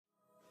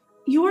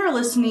You are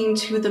listening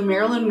to the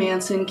Marilyn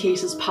Manson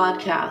Cases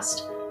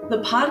podcast,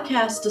 the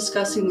podcast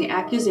discussing the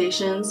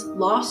accusations,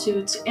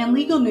 lawsuits, and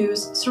legal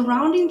news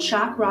surrounding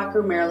shock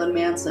rocker Marilyn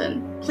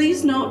Manson.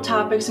 Please note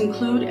topics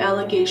include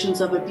allegations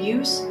of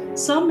abuse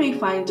some may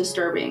find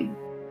disturbing.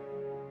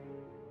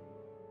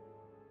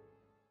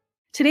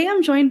 Today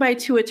I'm joined by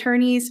two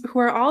attorneys who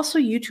are also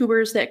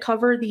YouTubers that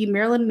cover the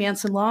Marilyn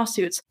Manson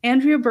lawsuits,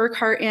 Andrea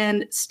Burkhart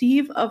and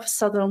Steve of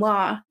Southern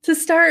Law. To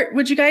start,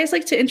 would you guys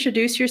like to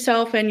introduce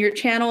yourself and your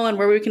channel and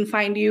where we can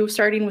find you,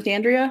 starting with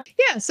Andrea?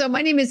 Yeah, so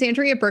my name is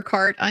Andrea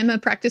Burkhart. I'm a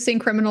practicing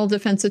criminal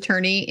defense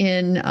attorney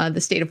in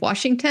the state of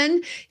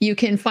Washington. You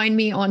can find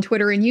me on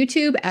Twitter and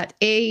YouTube at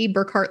A.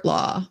 Burkhart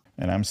Law.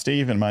 And I'm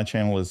Steve, and my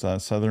channel is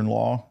Southern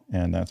Law,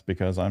 and that's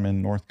because I'm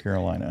in North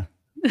Carolina,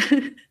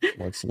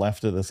 what's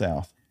left of the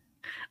South.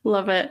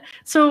 Love it.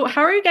 So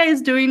how are you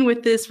guys doing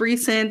with this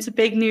recent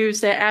big news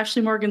that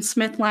Ashley Morgan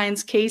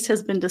Smithline's case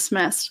has been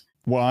dismissed?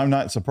 Well, I'm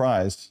not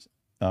surprised.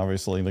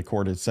 Obviously, the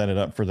court had set it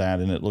up for that,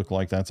 and it looked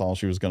like that's all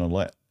she was going to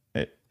let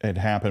it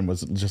happen,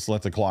 was just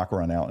let the clock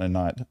run out and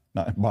not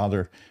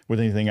bother with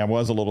anything. I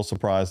was a little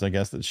surprised, I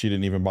guess, that she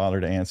didn't even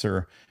bother to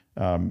answer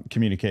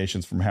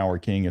communications from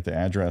Howard King at the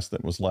address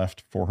that was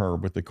left for her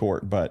with the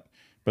court, but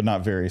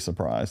not very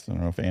surprised. I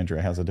don't know if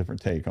Andrea has a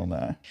different take on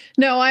that.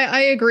 No, I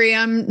agree.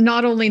 I'm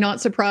not only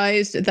not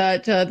surprised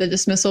that the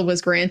dismissal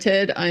was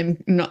granted,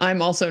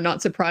 I'm also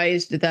not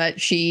surprised that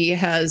she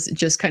has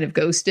just kind of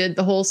ghosted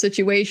the whole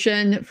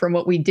situation. From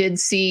what we did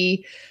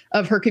see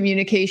of her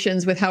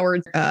communications with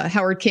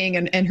Howard King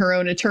and her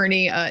own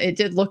attorney, it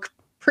did look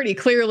pretty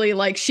clearly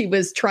like she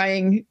was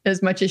trying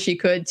as much as she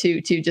could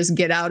to just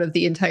get out of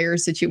the entire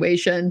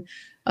situation.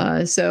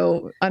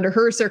 So under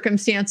her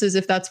circumstances,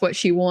 if that's what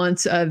she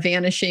wants,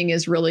 vanishing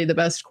is really the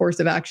best course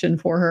of action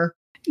for her.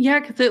 Yeah,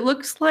 because it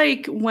looks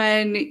like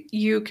when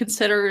you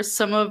consider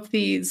some of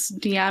these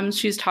DMs,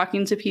 she's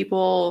talking to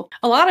people,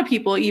 a lot of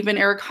people, even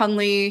Eric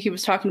Hunley, he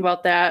was talking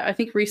about that, I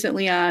think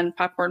recently on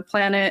Popcorn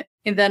Planet.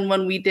 And then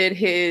when we did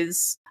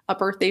his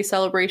birthday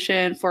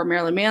celebration for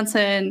Marilyn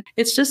Manson,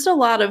 it's just a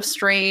lot of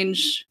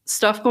strange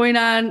stuff going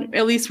on,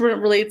 at least when it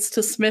relates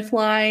to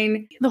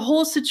Smithline. The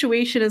whole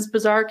situation is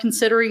bizarre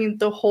considering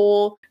the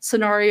whole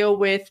scenario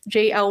with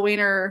Jay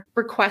Elwanger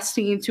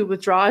requesting to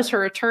withdraw as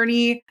her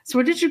attorney. So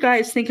what did you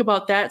guys think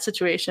about that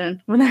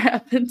situation when that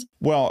happened?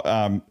 Well,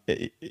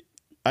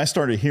 I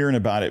started hearing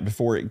about it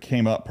before it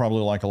came up,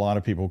 probably like a lot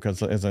of people,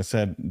 because as I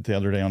said the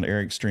other day on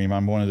Eric's stream,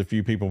 I'm one of the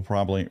few people,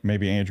 probably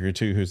maybe Andrea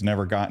too, who's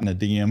never gotten a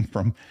DM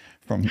from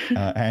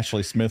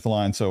Ashley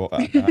Smithline. So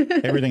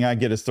everything I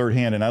get is third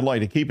hand, and I'd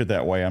like to keep it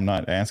that way. I'm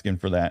not asking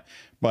for that.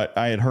 But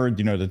I had heard,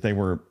 that they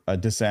were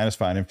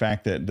dissatisfied. In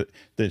fact,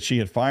 that she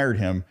had fired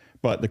him,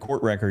 but the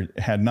court record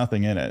had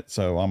nothing in it.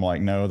 So I'm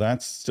like, no,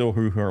 that's still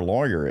who her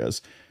lawyer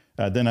is.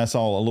 Then I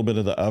saw a little bit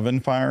of the oven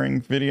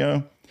firing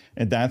video,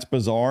 and that's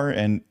bizarre.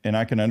 And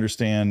I can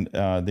understand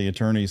the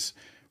attorney's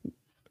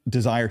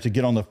desire to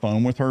get on the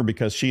phone with her,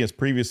 because she has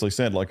previously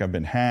said, like, I've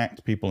been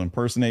hacked, people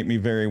impersonate me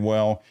very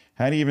well.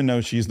 How do you even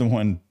know she's the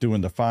one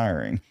doing the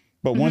firing?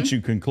 But once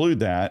you conclude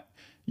that,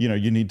 you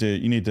need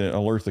to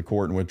alert the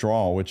court and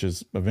withdraw, which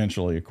is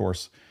eventually, of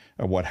course,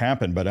 what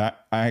happened. But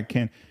I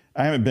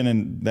haven't been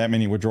in that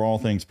many withdrawal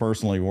things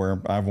personally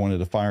where I've wanted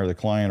to fire the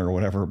client or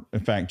whatever.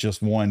 In fact,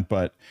 just one.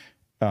 But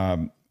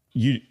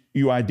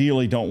you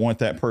ideally don't want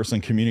that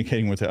person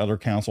communicating with the other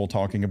counsel,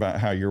 talking about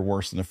how you're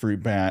worse than a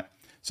fruit bat.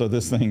 So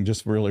this thing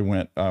just really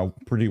went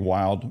pretty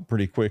wild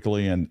pretty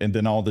quickly. And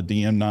then all the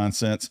DM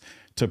nonsense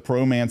to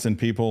pro-Manson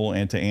people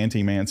and to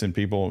anti-Manson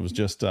people. It was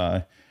just,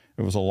 it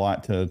was a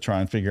lot to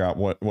try and figure out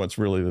what's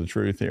really the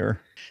truth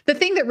here. The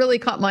thing that really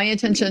caught my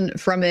attention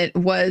from it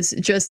was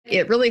just,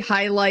 it really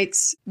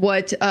highlights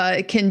what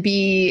can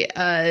be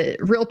a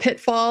real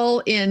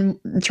pitfall in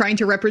trying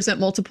to represent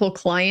multiple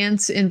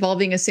clients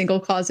involving a single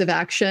cause of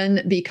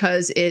action,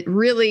 because it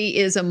really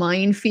is a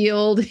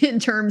minefield in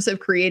terms of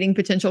creating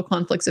potential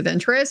conflicts of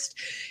interest.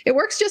 It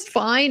works just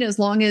fine as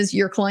long as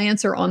your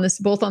clients are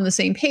both on the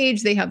same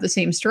page, they have the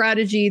same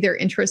strategy, their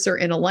interests are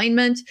in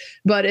alignment.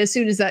 But as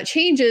soon as that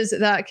changes,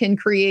 that can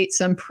create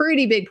some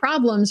pretty big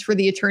problems for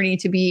the attorney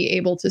to be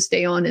able to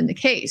stay on in the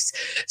case.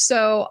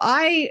 So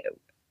I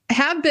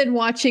have been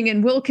watching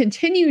and will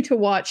continue to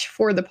watch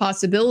for the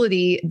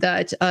possibility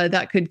that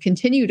that could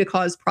continue to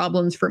cause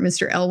problems for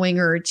Mr.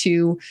 Elwanger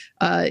to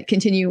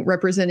continue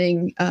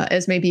representing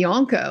Esme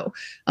Bianco,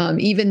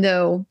 even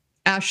though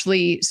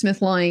Ashley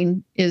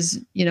Smithline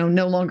is,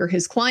 no longer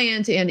his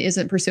client and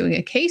isn't pursuing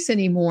a case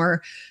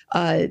anymore.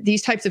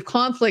 These types of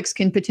conflicts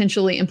can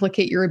potentially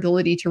implicate your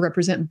ability to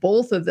represent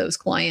both of those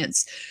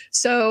clients.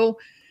 So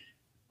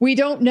we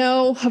don't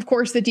know, of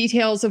course, the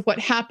details of what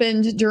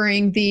happened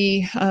during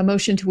the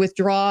motion to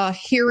withdraw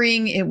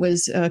hearing. It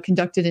was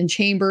conducted in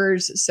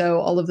chambers, so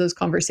all of those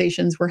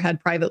conversations were had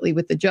privately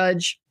with the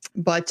judge.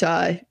 But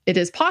it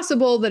is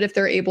possible that if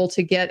they're able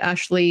to get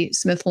Ashley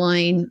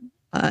Smithline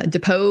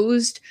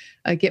deposed,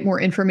 get more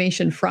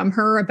information from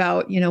her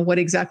about, what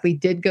exactly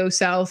did go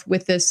south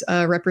with this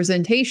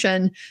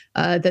representation,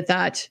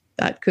 that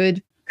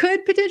could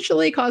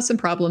potentially cause some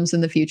problems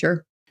in the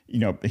future. you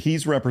know,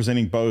 he's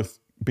representing both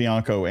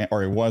Bianco,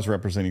 or he was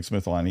representing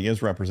Smithline. He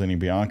is representing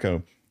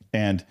Bianco,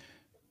 and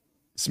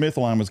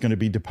Smithline was going to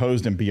be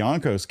deposed in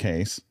Bianco's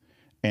case.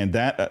 And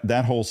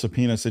that whole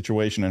subpoena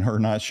situation and her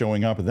not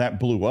showing up, that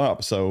blew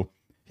up. So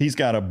he's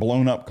got a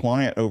blown up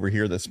client over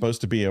here that's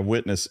supposed to be a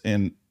witness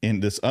in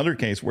this other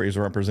case where he's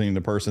representing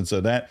the person.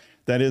 So that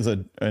is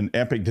an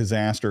epic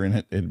disaster,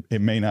 and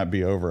it may not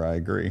be over. I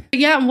agree.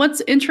 Yeah. And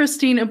what's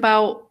interesting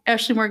about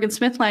Ashley Morgan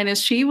Smithline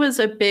is she was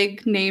a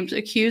big named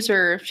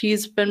accuser.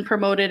 She's been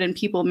promoted in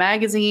People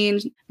magazine,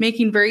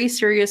 making very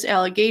serious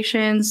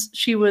allegations.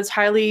 She was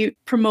highly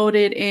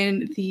promoted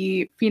in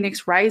the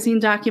Phoenix Rising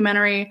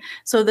documentary.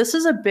 So this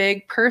is a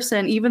big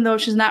person, even though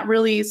she's not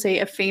really, say,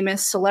 a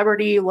famous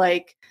celebrity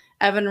like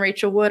Evan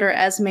Rachel Wood or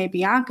Esme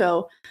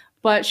Bianco,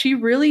 but she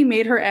really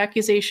made her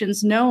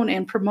accusations known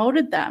and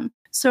promoted them.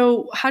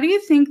 So how do you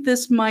think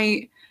this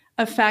might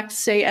affect,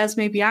 say,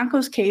 Esme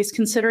Bianco's case,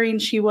 considering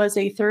she was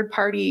a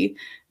third-party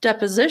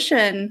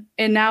deposition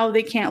and now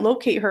they can't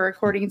locate her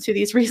according to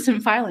these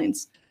recent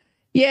filings?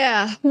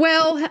 Yeah,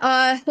 well,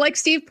 like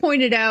Steve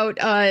pointed out,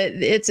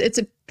 it's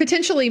a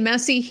potentially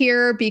messy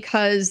here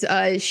because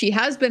she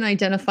has been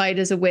identified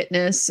as a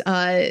witness,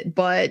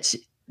 but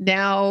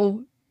now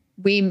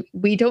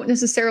we don't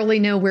necessarily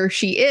know where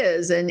she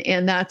is,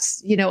 and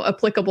that's, you know,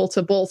 applicable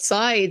to both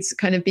sides,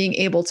 kind of being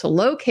able to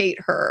locate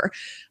her.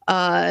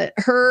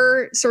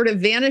 Her sort of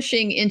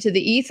vanishing into the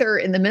ether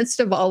in the midst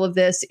of all of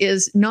this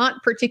is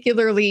not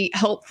particularly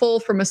helpful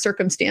from a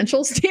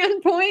circumstantial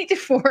standpoint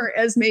for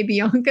Esme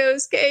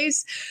Bianco's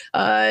case.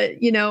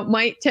 You know,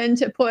 might tend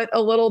to put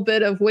a little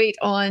bit of weight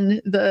on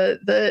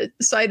the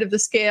side of the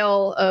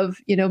scale of,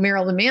 you know,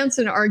 Marilyn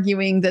Manson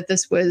arguing that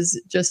this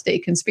was just a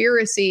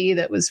conspiracy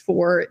that was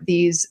for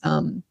these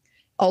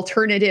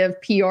alternative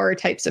PR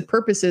types of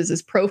purposes,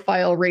 as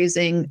profile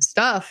raising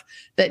stuff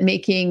that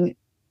making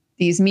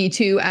these Me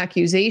Too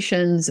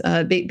accusations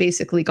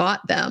basically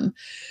got them.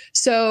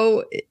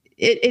 So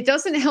it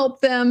doesn't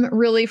help them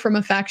really from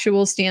a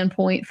factual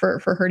standpoint for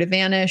her to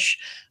vanish.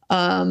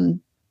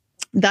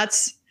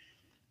 That's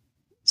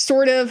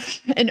sort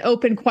of an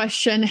open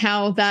question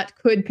how that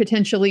could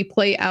potentially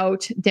play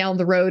out down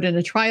the road in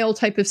a trial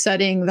type of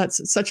setting.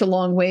 That's such a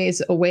long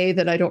ways away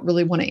that I don't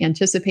really want to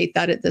anticipate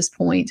that at this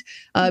point.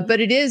 But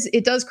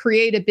it does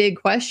create a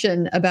big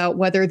question about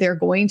whether they're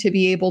going to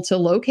be able to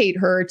locate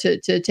her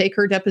to take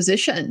her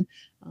deposition.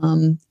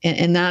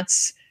 And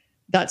that's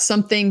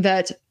something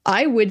that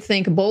I would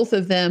think both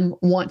of them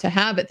want to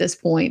have at this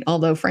point,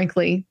 although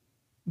frankly,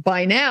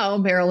 by now,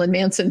 Marilyn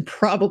Manson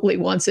probably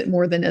wants it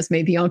more than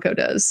Esme Bianco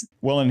does.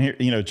 Well, and here,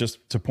 you know,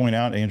 just to point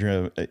out,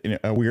 Andrea,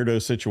 a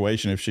weirdo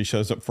situation. If she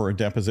shows up for a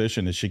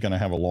deposition, is she going to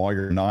have a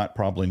lawyer? Not,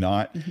 probably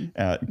not.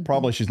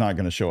 Probably she's not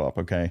going to show up.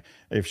 Okay.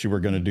 If she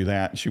were going to do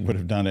that, she would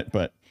have done it.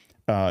 But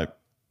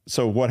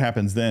so what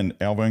happens then?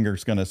 Al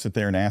Wenger's going to sit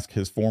there and ask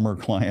his former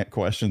client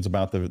questions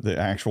about the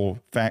actual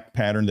fact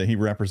pattern that he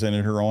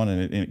represented her on,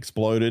 and it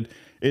exploded.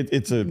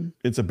 It's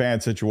a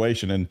bad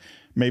situation, and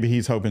maybe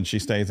he's hoping she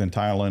stays in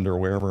Thailand or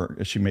wherever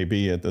she may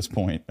be at this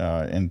point,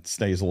 and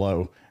stays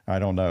low. I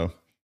don't know.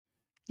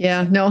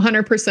 Yeah, no,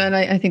 100%.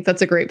 I think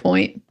that's a great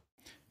point.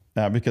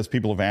 Because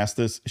people have asked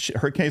this.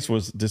 Her case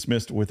was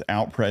dismissed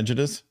without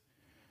prejudice.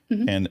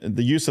 And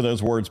the use of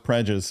those words,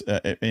 prejudice,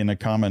 in a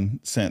common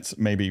sense,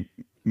 maybe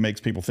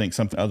makes people think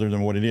something other than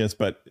what it is.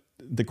 But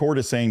the court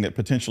is saying that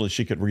potentially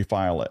she could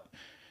refile it.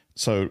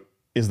 So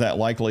is that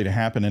likely to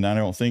happen? And I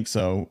don't think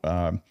so.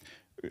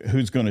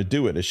 Who's going to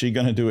do it? Is she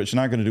going to do it? She's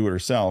not going to do it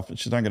herself.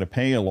 She's not going to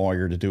pay a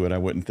lawyer to do it, I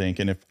wouldn't think.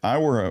 And if I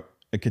were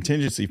a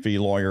contingency fee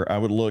lawyer, I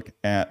would look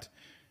at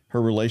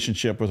her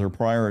relationship with her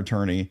prior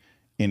attorney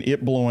and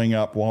it blowing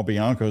up while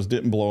Bianco's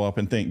didn't blow up,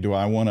 and think, do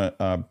I want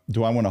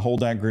to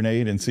hold that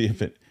grenade and see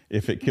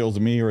if it kills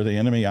me or the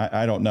enemy?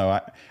 I don't know.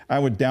 I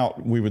would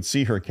doubt we would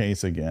see her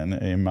case again,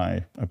 in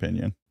my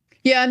opinion.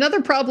 Yeah,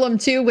 another problem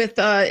too with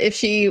if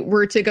she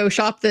were to go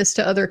shop this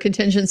to other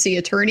contingency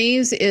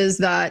attorneys is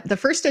that the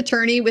first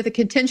attorney with a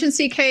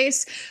contingency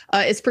case,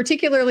 it's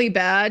particularly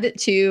bad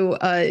to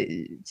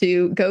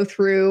go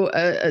through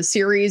a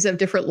series of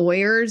different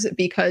lawyers,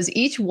 because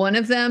each one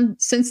of them,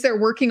 since they're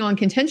working on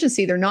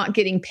contingency, they're not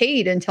getting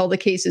paid until the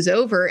case is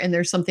over and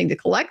there's something to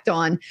collect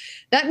on.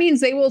 That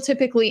means they will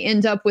typically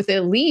end up with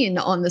a lien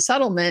on the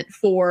settlement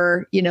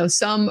for, you know,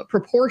 some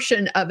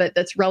proportion of it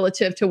that's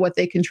relative to what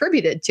they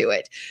contributed to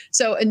it.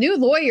 So a new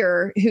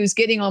lawyer who's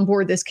getting on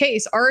board this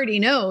case already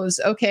knows,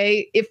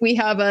 okay, if we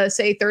have a,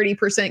 say,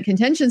 30%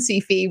 contingency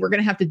fee, we're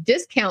going to have to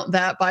discount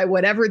that by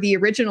whatever the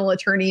original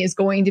attorney is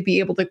going to be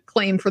able to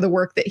claim for the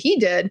work that he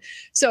did.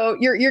 So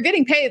you're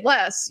getting paid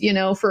less, you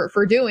know,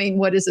 for doing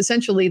what is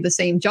essentially the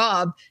same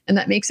job. And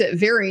that makes it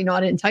very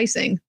not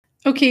enticing.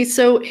 Okay,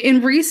 so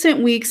in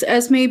recent weeks,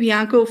 Esme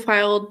Bianco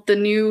filed the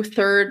new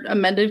third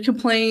amended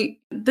complaint.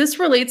 This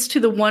relates to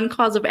the one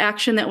cause of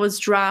action that was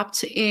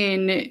dropped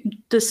in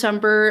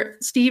December.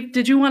 Steve,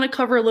 did you want to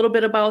cover a little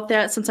bit about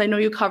that, since I know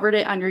you covered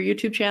it on your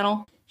YouTube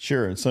channel?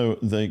 Sure. So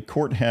the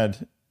court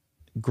had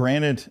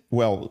granted,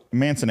 well,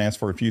 Manson asked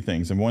for a few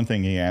things. And one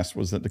thing he asked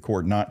was that the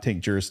court not take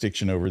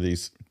jurisdiction over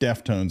these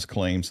Deftones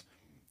claims,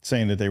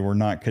 saying that they were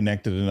not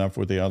connected enough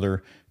with the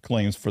other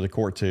claims for the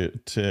court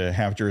to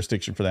have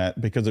jurisdiction for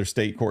that because they're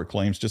state court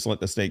claims. Just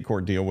let the state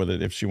court deal with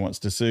it if she wants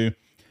to sue.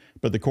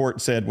 But the court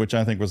said, which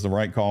I think was the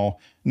right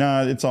call,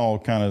 no, it's all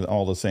kind of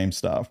all the same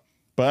stuff.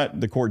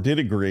 But the court did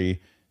agree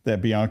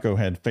that Bianco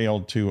had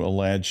failed to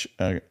allege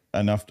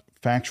enough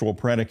factual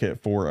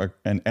predicate for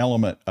an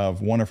element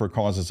of one of her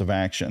causes of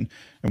action.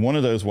 And one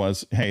of those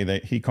was, hey,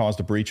 that he caused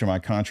a breach of my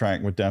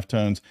contract with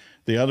Deftones.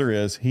 The other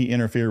is he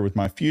interfered with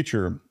my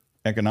future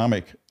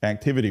economic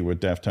activity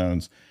with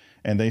Deftones.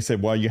 And they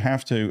said, well, you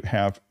have to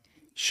have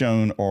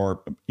shown,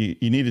 or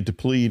you needed to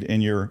plead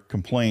in your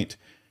complaint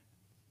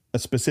a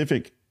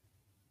specific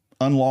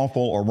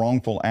unlawful or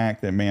wrongful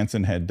act that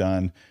Manson had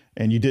done.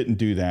 And you didn't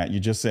do that. You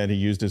just said he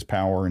used his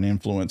power and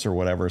influence or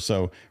whatever.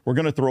 So we're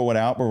going to throw it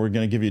out, but we're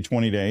going to give you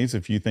 20 days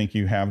if you think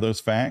you have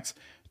those facts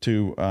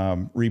to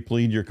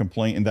replead your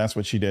complaint. And that's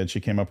what she did. She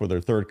came up with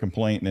her third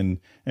complaint and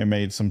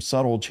made some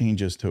subtle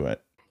changes to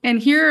it. And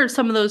here are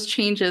some of those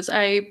changes.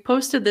 I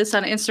posted this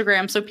on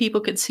Instagram so people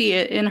could see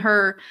it. In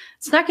her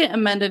second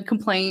amended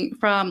complaint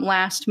from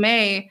last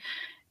May,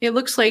 it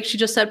looks like she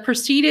just said,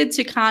 proceeded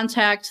to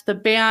contact the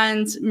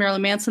band,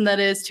 Marilyn Manson, that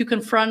is, to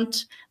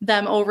confront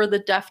them over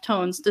the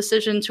Deftones'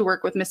 decision to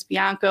work with Miss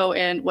Bianco.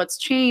 And what's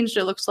changed,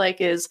 it looks like,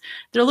 is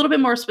they're a little bit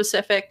more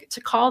specific to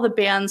call the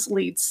band's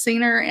lead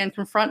singer and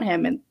confront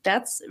him. And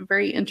that's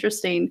very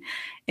interesting.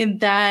 And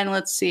then,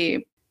 let's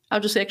see,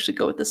 I'll just actually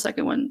go with the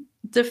second one.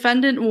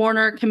 Defendant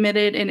Warner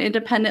committed an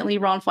independently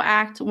wrongful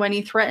act when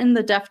he threatened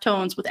the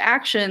Deftones with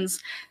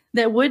actions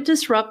that would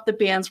disrupt the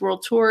band's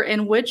world tour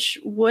and which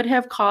would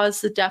have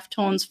caused the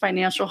Deftones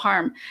financial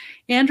harm.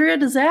 Andrea,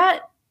 does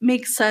that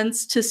make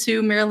sense to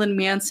sue Marilyn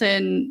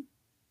Manson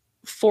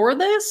for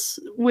this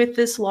with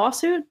this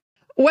lawsuit?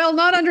 Well,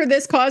 not under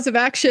this cause of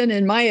action,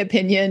 in my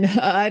opinion.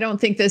 I don't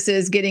think this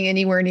is getting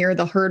anywhere near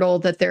the hurdle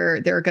that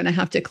they're going to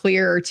have to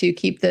clear to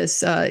keep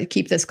this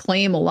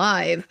claim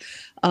alive.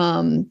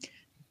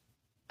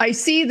 I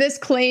see this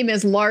claim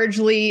as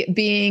largely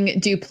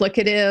being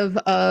duplicative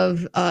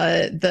of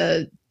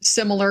the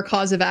similar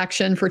cause of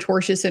action for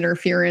tortious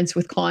interference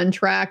with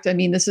contract. I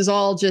mean, this is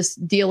all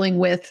just dealing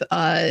with,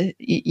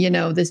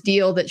 this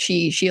deal that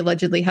she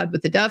allegedly had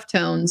with the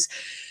Deftones.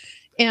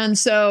 And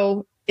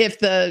so if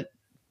the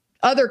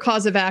other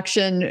cause of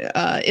action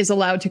is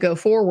allowed to go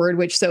forward,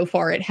 which so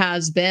far it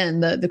has been,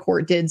 the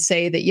court did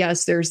say that,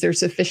 yes, there's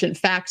sufficient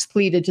facts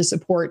pleaded to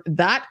support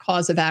that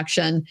cause of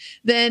action,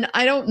 then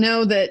I don't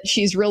know that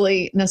she's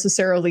really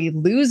necessarily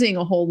losing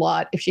a whole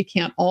lot if she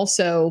can't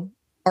also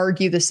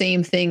argue the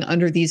same thing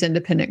under these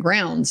independent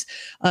grounds.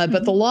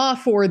 But the law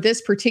for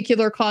this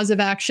particular cause of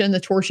action, the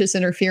tortious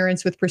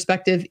interference with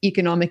prospective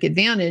economic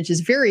advantage, is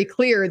very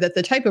clear that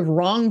the type of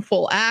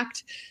wrongful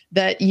act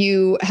that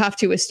you have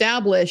to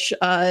establish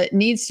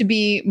needs to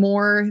be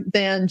more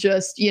than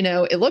just,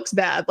 it looks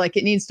bad, like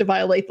it needs to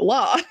violate the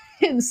law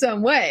in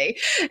some way.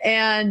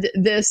 And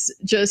this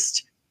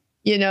just,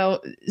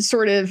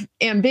 sort of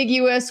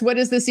ambiguous. What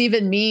does this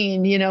even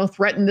mean?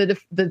 Threaten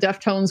the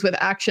Deftones with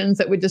actions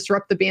that would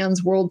disrupt the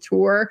band's world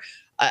tour.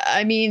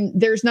 I mean,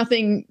 there's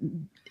nothing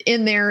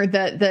in there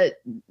that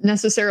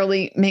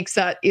necessarily makes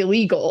that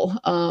illegal.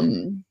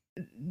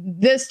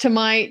 This, to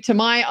my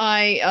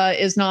eye,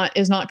 is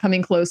not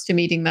coming close to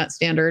meeting that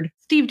standard.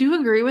 Steve, do you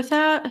agree with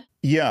that?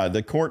 Yeah,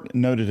 the court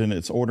noted in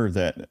its order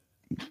that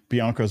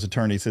Bianco's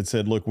attorneys had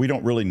said, look, we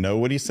don't really know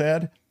what he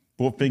said.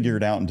 We'll figure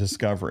it out in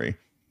discovery.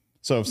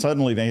 So if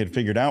suddenly they had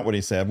figured out what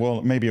he said,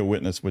 well, maybe a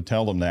witness would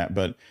tell them that.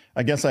 But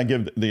I guess I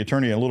give the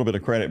attorney a little bit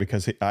of credit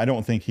because I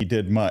don't think he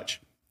did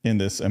much in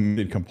this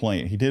amended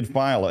complaint. He did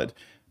file it,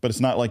 but it's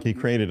not like he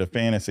created a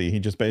fantasy. He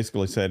just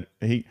basically said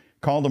he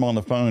called them on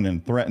the phone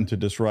and threatened to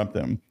disrupt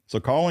them. So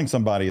calling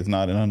somebody is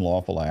not an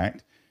unlawful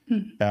act.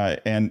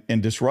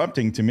 And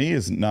disrupting, to me,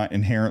 is not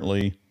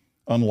inherently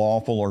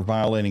unlawful or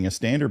violating a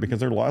standard, because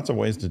there are lots of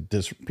ways to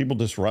people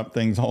disrupt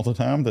things all the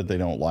time that they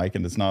don't like,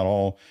 and it's not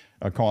all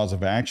a cause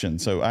of action.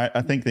 So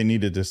I think they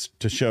needed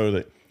to show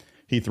that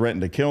he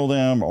threatened to kill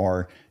them,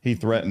 or he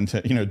threatened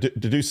to, to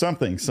do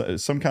something,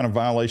 some kind of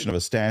violation of a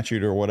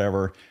statute or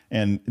whatever.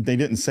 And they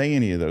didn't say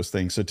any of those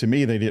things. So to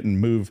me, they didn't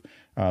move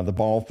the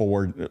ball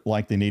forward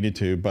like they needed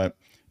to. But,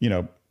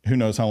 who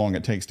knows how long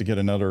it takes to get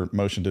another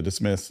motion to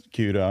dismiss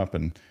queued up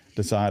and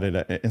decided,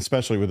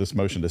 especially with this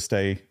motion to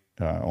stay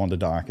on the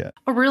docket.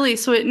 Oh, really?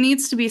 So it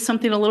needs to be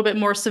something a little bit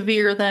more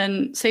severe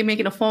than, say,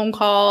 making a phone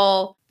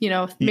call,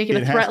 making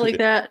a threat like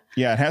that.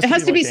 Yeah, it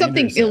has to be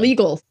something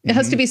illegal. It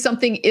has to be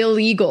something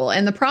illegal.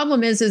 And the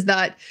problem is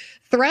that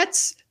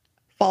threats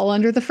fall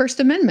under the First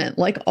Amendment,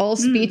 like all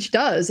speech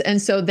does.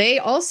 And so they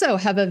also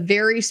have a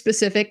very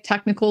specific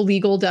technical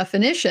legal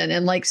definition.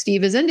 And like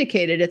Steve has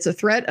indicated, it's a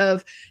threat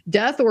of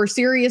death or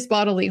serious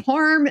bodily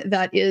harm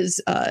that is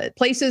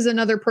places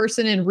another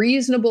person in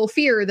reasonable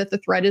fear that the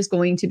threat is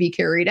going to be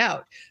carried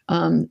out.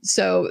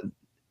 So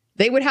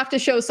They would have to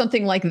show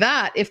something like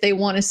that if they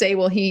want to say,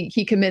 well,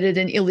 he committed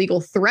an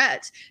illegal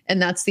threat, and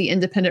that's the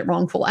independent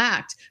wrongful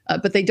act.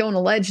 But they don't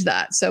allege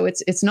that. So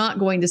it's not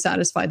going to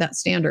satisfy that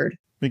standard.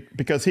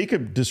 Because he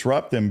could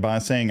disrupt them by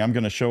saying, I'm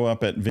going to show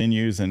up at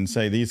venues and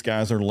say, these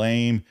guys are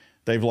lame.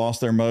 They've lost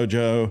their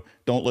mojo.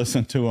 Don't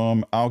listen to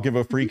them. I'll give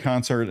a free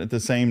concert at the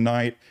same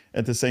night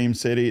at the same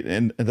city.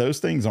 And those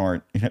things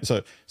aren't.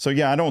 So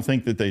yeah, I don't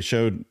think that they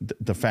showed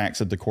the facts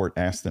that the court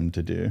asked them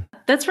to do.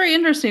 That's very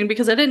interesting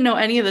because I didn't know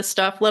any of this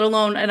stuff, let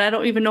alone, and I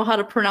don't even know how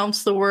to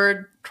pronounce the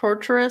word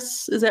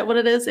torturous. Is that what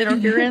it is?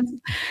 Interference?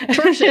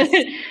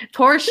 Tortious.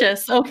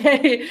 Tortious.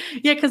 Okay.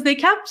 Yeah, because they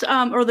kept,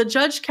 or the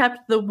judge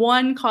kept the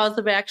one cause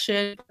of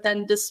action,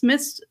 then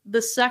dismissed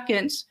the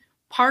second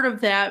part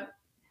of that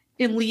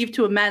in leave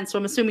to amend. So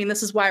I'm assuming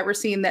this is why we're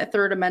seeing that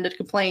third amended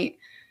complaint.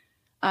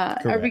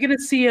 Are we going to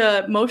see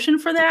a motion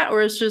for that,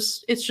 or it's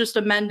just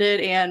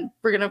amended and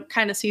we're going to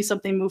kind of see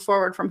something move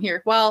forward from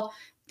here? Well,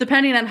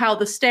 depending on how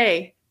the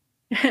stay,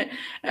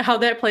 how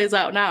that plays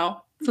out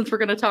now, since we're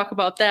going to talk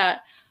about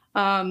that.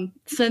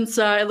 Since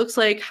it looks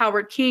like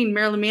Howard King,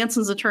 Marilyn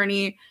Manson's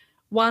attorney,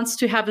 wants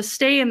to have a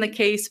stay in the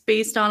case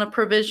based on a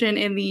provision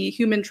in the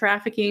human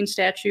trafficking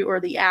statute, or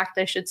the act,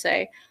 I should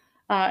say.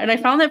 And I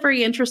found that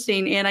very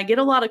interesting. And I get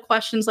a lot of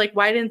questions like,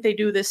 why didn't they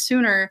do this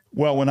sooner?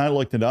 Well, when I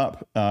looked it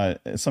up,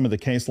 some of the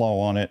case law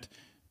on it,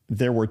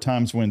 there were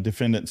times when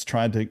defendants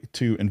tried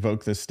to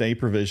invoke this stay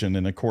provision,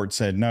 and the court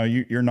said, no,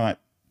 you're not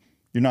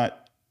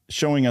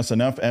showing us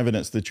enough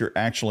evidence that you're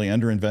actually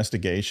under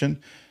investigation.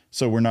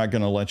 So we're not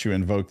going to let you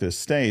invoke this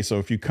stay. So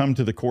if you come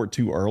to the court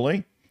too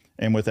early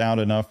and without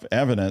enough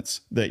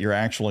evidence that you're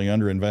actually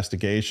under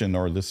investigation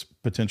or this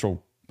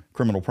potential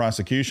criminal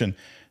prosecution,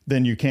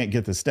 then you can't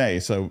get the stay.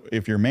 So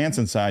if you're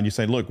Manson's side, you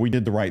say, look, we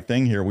did the right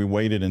thing here. We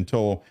waited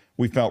until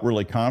we felt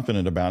really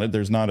confident about it.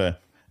 There's not an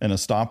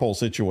estoppel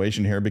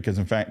situation here, because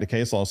in fact, the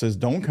case law says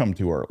don't come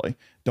too early.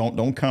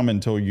 Don't come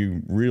until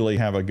you really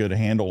have a good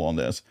handle on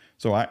this.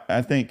 So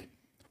I think,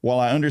 while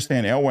I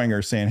understand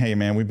Ellwanger saying, hey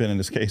man, we've been in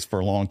this case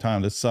for a long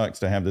time, this sucks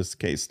to have this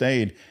case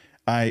stayed,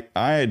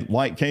 I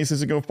like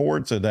cases to go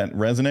forward, so that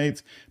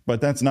resonates, but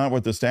that's not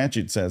what the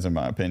statute says, in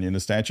my opinion. The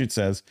statute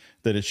says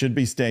that it should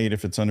be stayed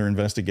if it's under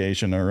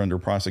investigation or under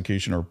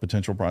prosecution or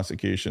potential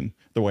prosecution,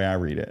 the way I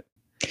read it.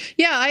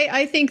 Yeah,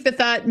 I think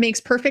that makes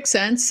perfect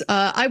sense.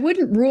 I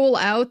wouldn't rule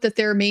out that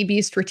there may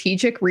be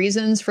strategic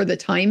reasons for the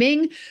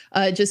timing,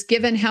 just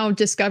given how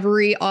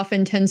discovery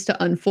often tends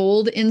to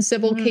unfold in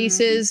civil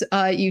cases.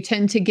 You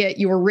tend to get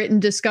your written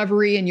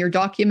discovery and your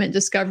document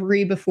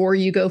discovery before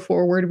you go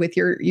forward with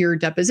your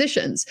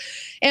depositions.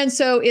 And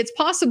so it's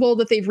possible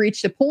that they've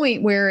reached a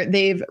point where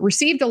they've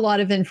received a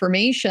lot of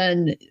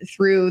information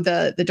through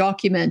the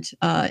document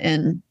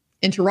and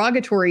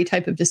interrogatory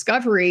type of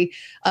discovery,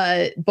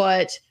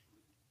 but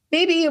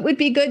maybe it would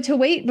be good to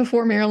wait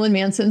before Marilyn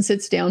Manson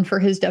sits down for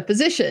his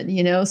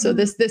deposition, so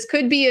this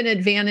could be an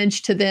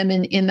advantage to them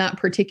in that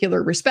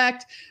particular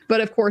respect.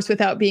 But of course,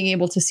 without being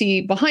able to see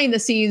behind the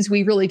scenes,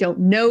 we really don't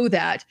know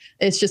that.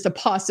 It's just a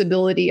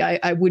possibility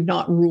I would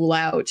not rule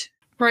out.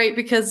 Right,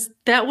 because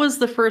that was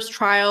the first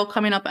trial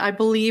coming up, I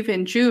believe,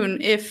 in June,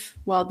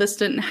 this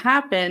didn't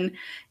happen.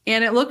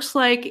 And it looks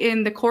like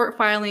in the court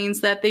filings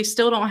that they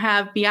still don't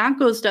have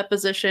Bianco's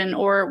deposition,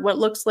 or what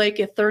looks like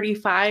a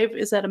 35.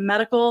 Is that a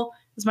medical?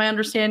 Is my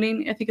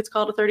understanding. I think it's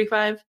called a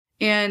 35.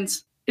 And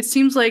it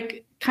seems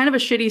like kind of a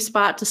shitty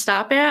spot to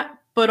stop at,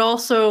 but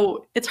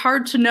also it's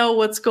hard to know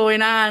what's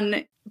going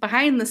on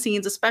behind the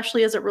scenes,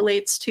 especially as it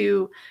relates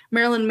to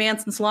Marilyn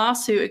Manson's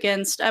lawsuit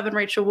against Evan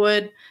Rachel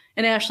Wood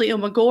and Ashley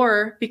Illma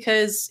Gore,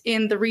 because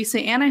in the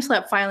recent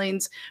anti-SLAPP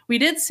filings, we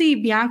did see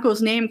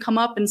Bianco's name come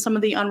up in some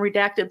of the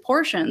unredacted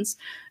portions.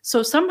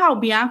 So somehow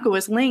Bianco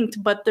is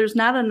linked, but there's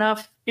not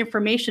enough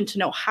information to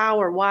know how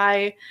or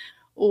why,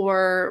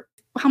 or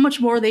how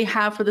much more they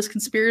have for this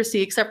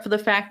conspiracy, except for the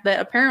fact that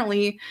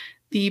apparently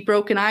the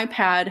broken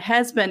iPad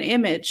has been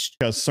imaged.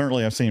 Because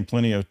certainly I've seen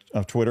plenty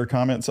of Twitter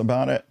comments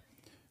about it,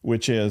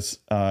 which is,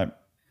 hey,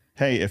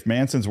 if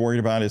Manson's worried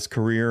about his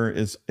career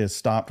is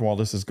stopped while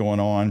this is going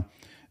on,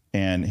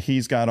 and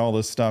he's got all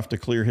this stuff to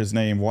clear his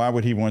name, why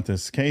would he want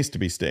this case to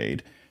be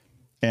stayed?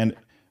 And,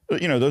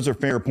 those are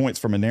fair points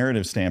from a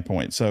narrative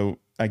standpoint. So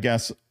I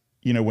guess,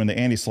 when the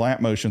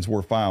anti-SLAPP motions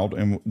were filed,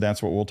 and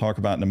that's what we'll talk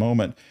about in a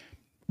moment,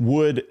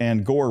 Wood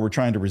and Gore were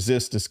trying to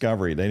resist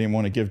discovery. They didn't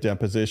want to give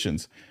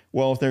depositions.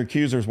 Well, if they're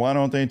accusers, why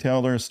don't they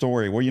tell their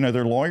story? Well,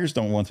 their lawyers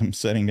don't want them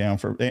sitting down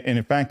for, and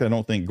in fact, I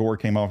don't think Gore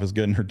came off as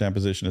good in her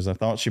deposition as I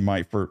thought she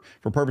might for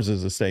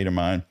purposes of state of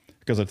mind,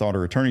 because I thought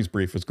her attorney's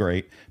brief was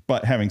great.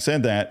 But having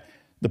said that,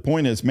 the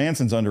point is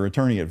Manson's under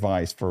attorney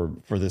advice for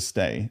this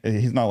stay.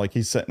 He's not like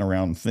he's sitting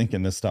around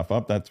thinking this stuff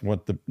up. That's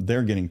what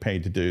they're getting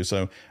paid to do.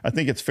 So I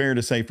think it's fair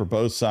to say for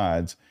both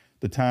sides,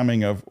 the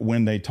timing of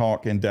when they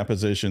talk in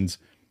depositions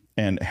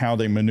and how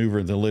they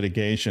maneuver the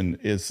litigation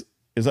is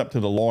up to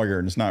the lawyer.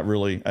 And it's not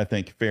really, I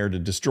think, fair to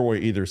destroy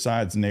either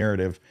side's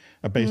narrative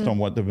based on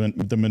what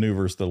the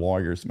maneuvers the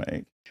lawyers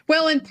make.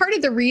 Well, and part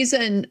of the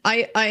reason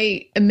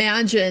I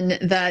imagine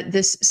that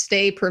this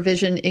stay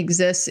provision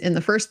exists in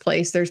the first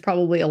place, there's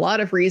probably a lot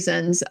of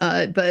reasons,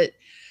 but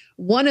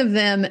one of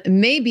them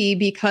may be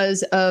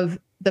because of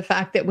the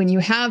fact that when you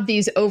have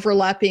these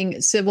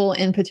overlapping civil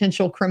and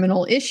potential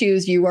criminal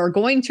issues, you are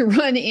going to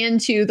run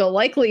into the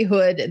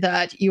likelihood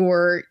that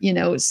your,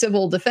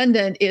 civil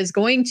defendant is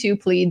going to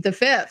plead the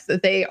fifth,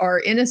 that they are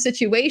in a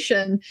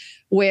situation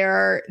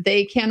where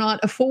they cannot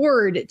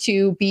afford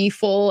to be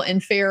full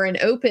and fair and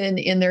open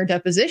in their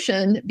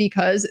deposition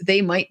because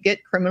they might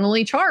get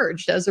criminally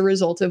charged as a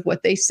result of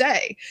what they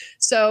say.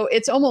 So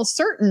it's almost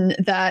certain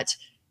that,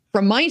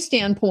 from my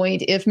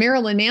standpoint, if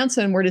Marilyn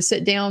Manson were to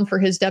sit down for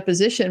his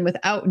deposition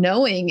without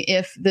knowing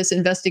if this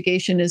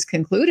investigation is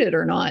concluded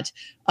or not,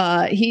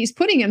 he's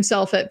putting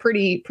himself at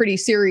pretty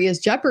serious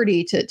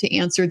jeopardy to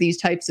answer these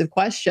types of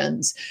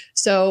questions.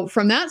 So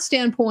from that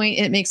standpoint,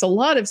 it makes a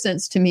lot of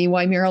sense to me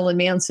why Marilyn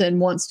Manson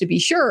wants to be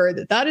sure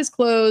that that is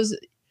closed.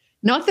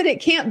 Not that it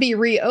can't be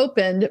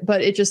reopened, but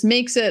it just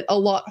makes it a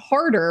lot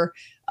harder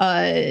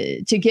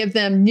to give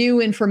them new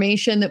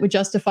information that would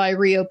justify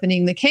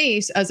reopening the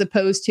case, as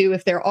opposed to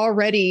if they're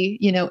already,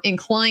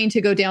 inclined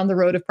to go down the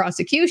road of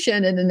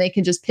prosecution, and then they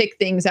can just pick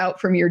things out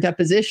from your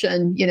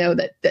deposition,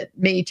 that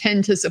may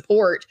tend to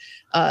support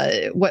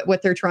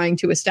what they're trying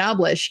to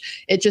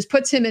establish. It just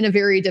puts him in a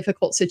very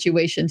difficult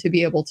situation to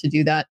be able to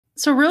do that.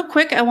 So real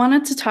quick, I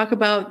wanted to talk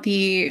about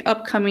the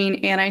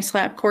upcoming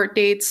anti-SLAPP court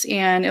dates,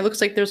 and it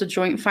looks like there's a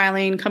joint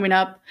filing coming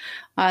up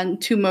on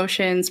 2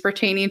 motions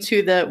pertaining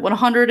to the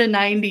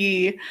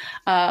 190,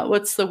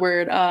 what's the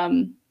word?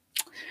 I'm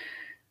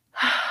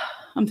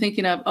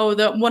thinking of,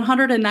 the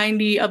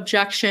 190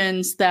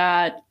 objections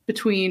that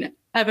between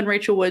Evan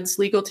Rachel Wood's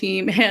legal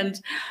team and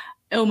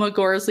Illma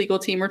Gore's legal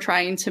team are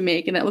trying to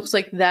make. And it looks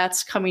like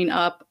that's coming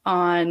up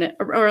on,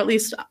 or at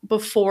least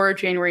before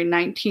January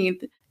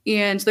 19th.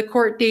 And the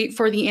court date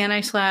for the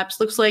anti-SLAPPs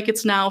looks like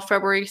it's now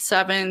February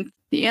 7th.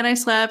 The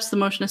anti-SLAPPs, the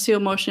motion to seal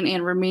motion,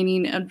 and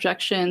remaining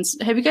objections.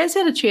 Have you guys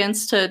had a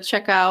chance to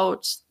check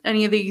out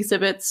any of the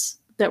exhibits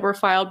that were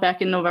filed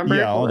back in November?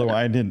 Yeah, although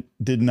I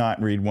did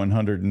not read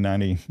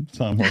 190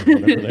 some or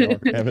whatever they are,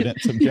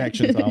 evidence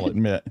objections, I'll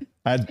admit.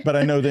 But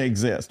I know they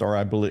exist, or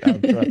I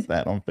trust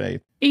that on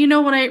faith. When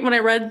I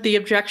read the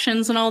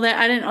objections and all that,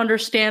 I didn't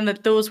understand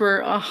that those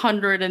were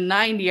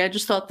 190. I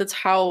just thought that's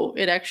how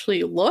it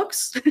actually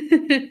looks.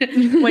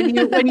 when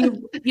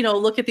you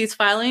look at these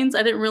filings,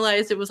 I didn't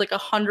realize it was like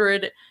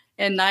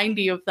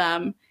 190 of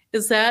them.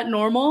 Is that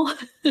normal?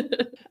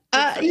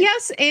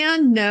 Yes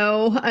and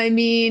no. I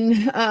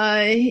mean,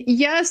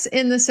 yes,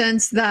 in the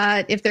sense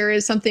that if there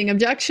is something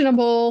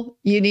objectionable,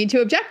 you need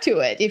to object to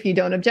it. If you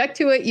don't object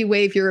to it, you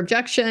waive your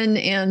objection.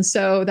 And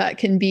so that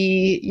can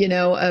be,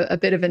 a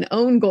bit of an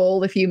own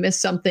goal if you miss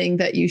something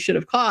that you should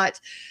have caught.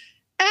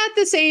 At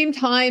the same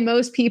time,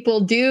 most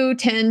people do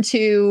tend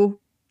to,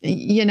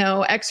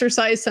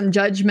 exercise some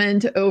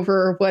judgment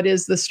over what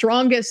is the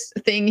strongest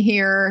thing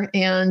here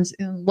and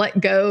let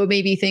go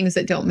maybe things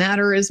that don't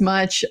matter as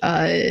much.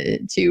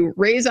 To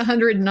raise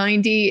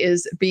 190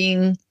 is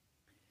being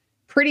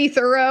pretty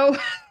thorough,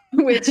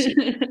 which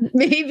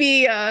may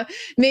be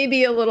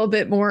a little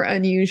bit more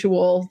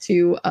unusual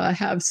to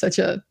have such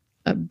a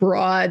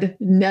broad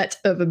net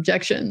of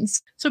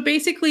objections. So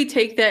basically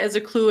take that as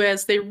a clue,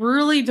 as they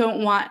really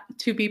don't want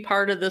to be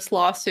part of this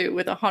lawsuit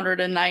with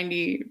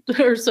 190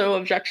 or so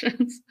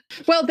objections.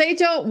 Well, they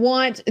don't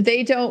want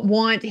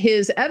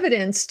his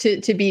evidence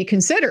to be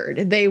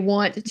considered. They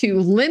want to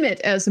limit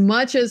as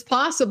much as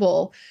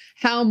possible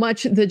how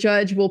much the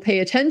judge will pay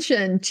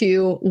attention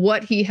to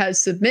what he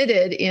has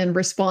submitted in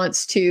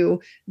response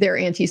to their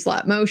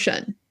anti-SLAPP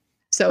motion.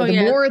 So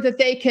more that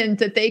they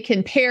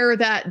can pare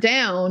that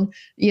down,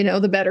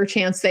 the better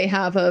chance they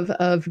have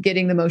of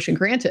getting the motion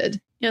granted.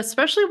 Yeah,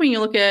 especially when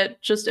you look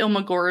at just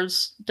Illma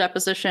Gore's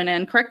deposition,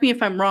 and correct me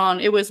if I'm wrong,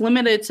 it was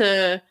limited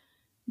to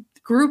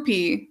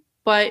groupie,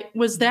 but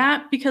was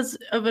that because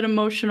of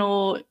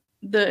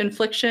the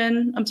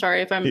infliction? I'm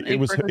sorry if I'm. It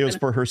was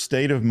for her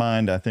state of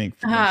mind, I think.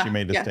 When she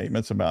made the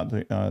statements about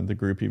the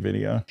groupie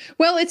video.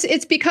 Well,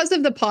 it's because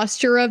of the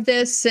posture of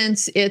this,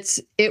 since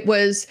it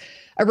was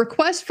a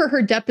request for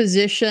her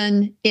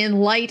deposition in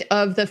light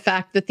of the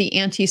fact that the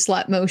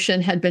anti-SLAPP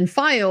motion had been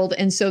filed,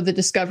 and so the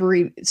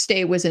discovery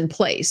stay was in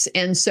place.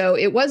 And so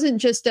it wasn't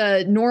just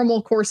a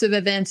normal course of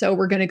events,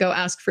 we're going to go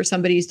ask for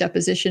somebody's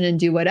deposition and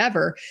do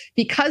whatever,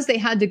 because they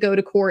had to go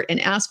to court and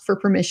ask for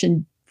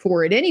permission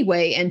for it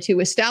anyway, and to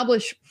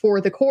establish for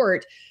the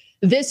court,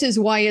 this is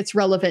why it's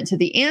relevant to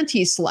the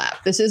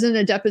anti-SLAPP. This isn't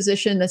a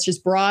deposition that's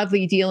just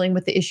broadly dealing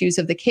with the issues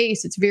of the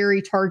case. It's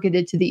very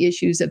targeted to the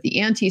issues of the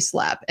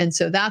anti-SLAPP. And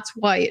so that's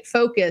why it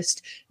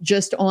focused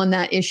just on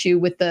that issue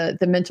with the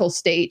mental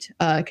state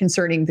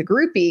concerning the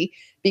groupie,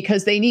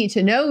 because they need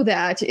to know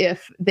that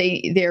if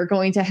they're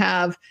going to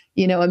have,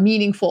 a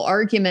meaningful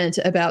argument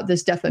about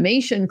this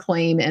defamation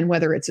claim and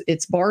whether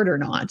it's barred or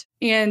not.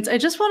 And I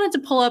just wanted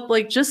to pull up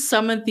just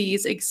some of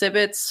these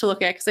exhibits to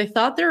look at because I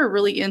thought they were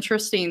really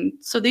interesting.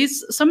 So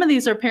some of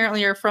these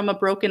apparently are from a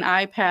broken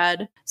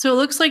iPad. So it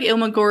looks like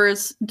Illma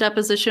Gore's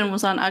deposition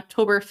was on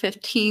October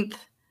 15th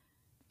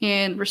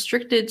and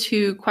restricted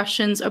to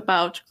questions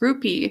about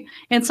groupie.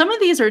 And some of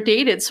these are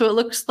dated. So it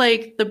looks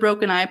like the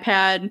broken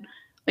iPad,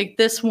 like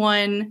this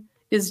one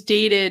is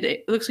dated.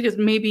 It looks like it's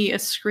maybe a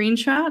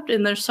screenshot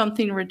and there's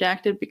something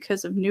redacted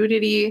because of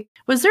nudity.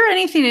 Was there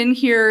anything in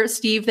here,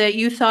 Steve, that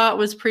you thought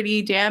was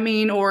pretty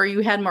damning or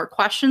you had more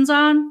questions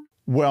on?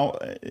 Well,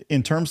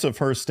 in terms of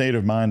her state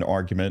of mind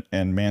argument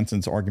and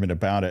Manson's argument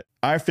about it,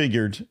 I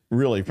figured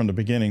really from the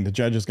beginning, the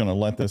judge is going to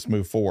let this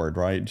move forward,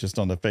 right? Just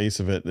on the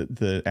face of it,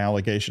 the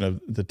allegation of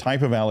the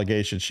type of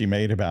allegations she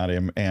made about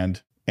him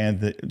and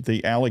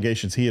the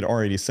allegations he had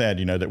already said,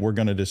 that we're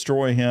going to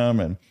destroy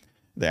him, and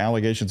the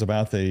allegations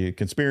about the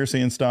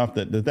conspiracy and stuff,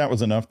 that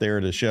was enough there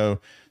to show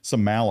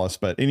some malice.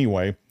 But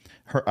anyway,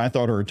 I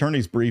thought her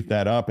attorneys briefed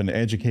that up and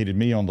educated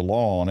me on the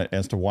law on it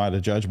as to why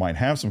the judge might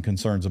have some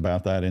concerns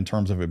about that in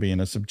terms of it being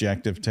a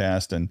subjective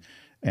test. And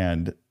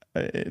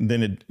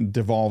then it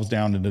devolves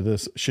down into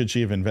this: should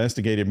she have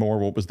investigated more?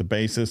 What was the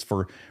basis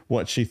for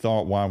what she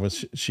thought? Why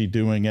was she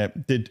doing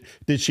it? Did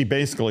she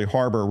basically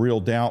harbor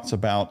real doubts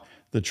about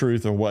the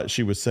truth of what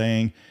she was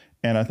saying?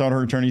 And I thought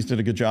her attorneys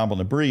did a good job on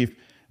the brief.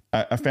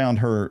 I found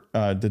her,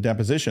 the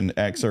deposition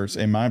excerpts,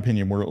 in my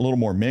opinion, were a little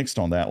more mixed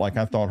on that. Like,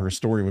 I thought her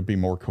story would be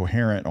more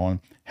coherent on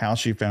how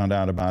she found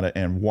out about it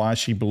and why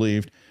she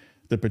believed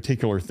the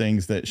particular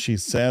things that she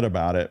said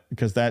about it,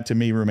 because that to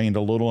me remained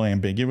a little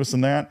ambiguous in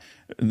that.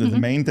 The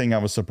main thing I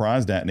was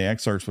surprised at in the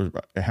excerpts was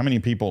how many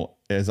people,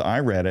 as I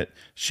read it,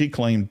 she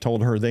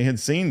told her they had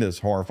seen this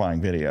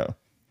horrifying video.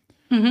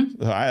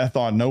 I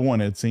thought no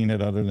one had seen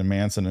it other than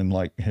Manson, and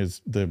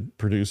the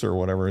producer or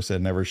whatever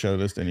said never show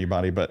this to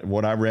anybody. But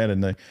what I read in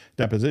the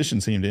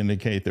deposition seemed to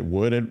indicate that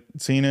Wood had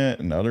seen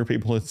it and other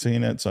people had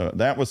seen it. So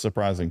that was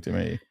surprising to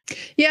me.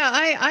 Yeah,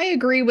 I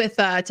agree with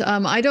that.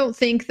 I don't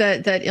think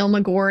that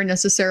Illma Gore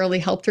necessarily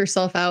helped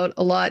herself out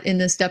a lot in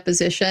this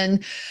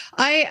deposition.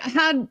 I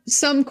had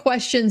some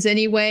questions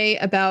anyway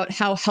about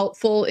how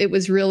helpful it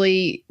was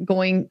really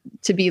going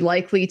to be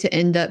likely to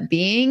end up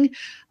being.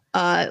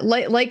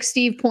 Like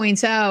Steve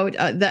points out,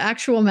 the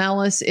actual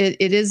malice, it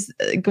is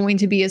going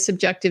to be a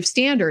subjective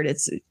standard.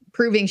 It's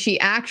proving she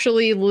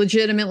actually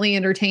legitimately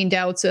entertained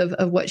doubts of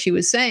what she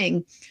was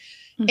saying.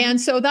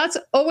 And so that's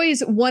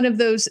always one of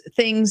those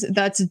things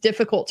that's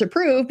difficult to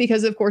prove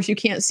because, of course, you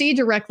can't see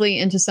directly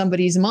into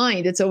somebody's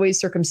mind. It's always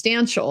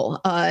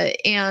circumstantial.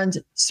 And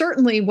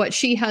certainly what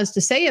she has to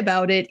say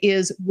about it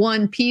is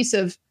one piece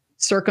of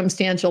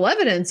circumstantial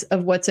evidence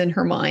of what's in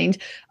her mind,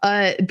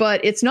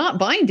 but it's not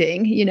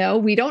binding.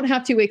 We don't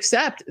have to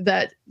accept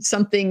that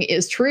something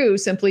is true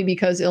simply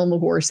because Illma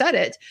Gore said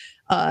it.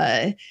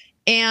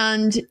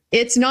 And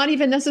it's not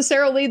even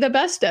necessarily the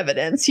best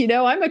evidence.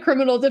 I'm a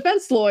criminal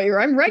defense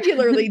lawyer. I'm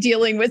regularly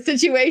dealing with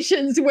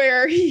situations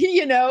where,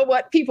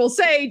 what people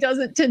say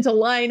doesn't tend to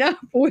line up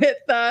with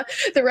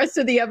the rest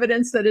of the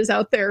evidence that is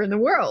out there in the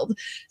world.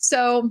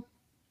 So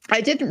I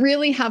didn't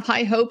really have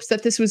high hopes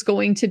that this was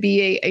going to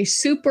be a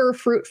super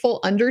fruitful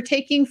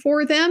undertaking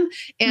for them.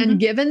 And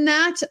given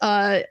that,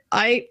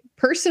 I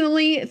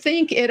personally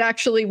think it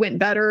actually went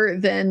better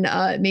than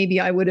maybe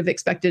I would have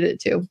expected it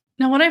to.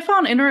 Now, what I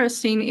found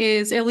interesting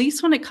is, at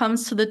least when it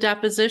comes to the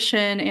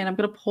deposition, and I'm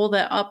going to pull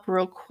that up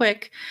real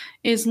quick,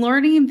 is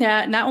learning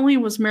that not only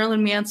was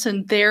Marilyn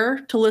Manson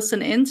there to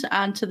listen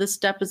onto this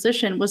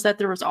deposition, was that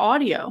there was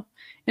audio.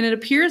 And it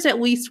appears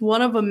at least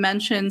one of them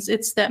mentions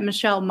it's that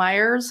Michelle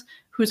Myers,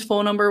 whose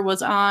phone number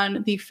was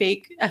on the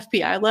fake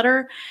FBI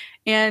letter.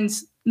 And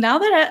now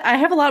that I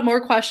have a lot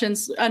more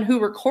questions on who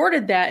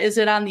recorded that. Is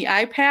it on the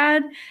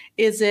iPad?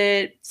 Is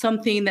it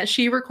something that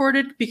she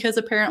recorded? Because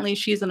apparently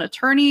she's an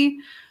attorney.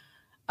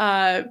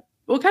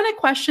 What kind of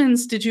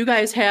questions did you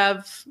guys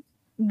have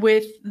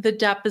with the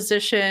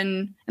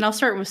deposition? And I'll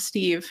start with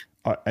Steve.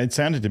 It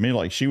sounded to me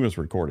like she was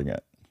recording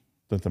it,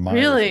 that the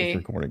Myers was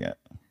recording it.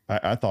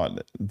 I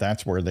thought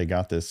that's where they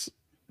got this,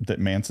 that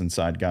Manson's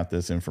side got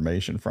this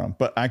information from,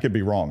 but I could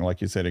be wrong.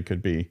 Like you said, it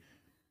could be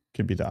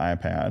the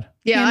iPad.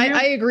 Yeah,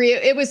 I agree.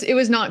 It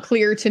was not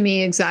clear to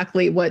me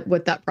exactly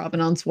what that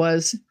provenance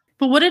was.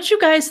 But what did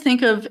you guys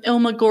think of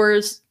Illma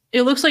Gore's,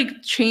 it looks like,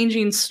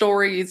 changing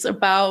stories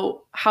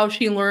about how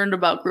she learned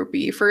about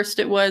groupie? First,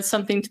 it was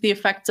something to the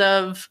effect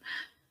of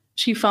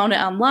she found it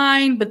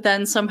online, but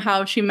then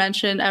somehow she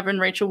mentioned Evan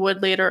Rachel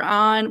Wood later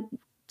on.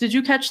 Did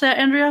you catch that,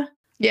 Andrea?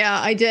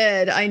 Yeah, I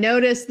did. I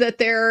noticed that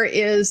there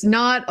is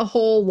not a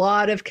whole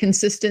lot of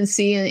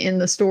consistency in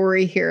the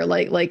story here,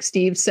 like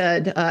Steve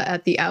said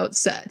at the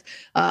outset.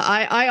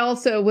 I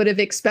also would have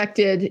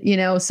expected,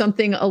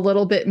 something a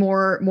little bit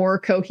more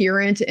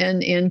coherent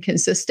and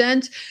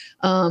consistent.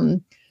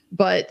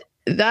 But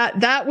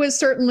that was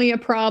certainly a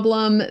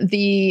problem.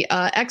 The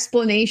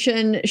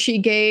explanation she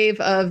gave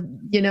of,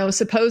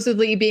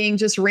 supposedly being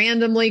just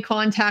randomly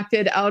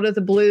contacted out of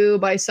the blue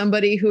by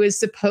somebody who is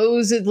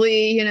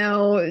supposedly,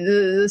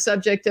 the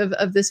subject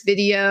of this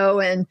video,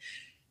 and,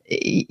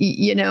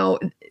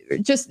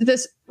 just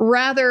this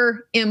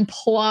rather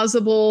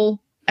implausible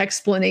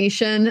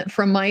explanation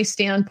from my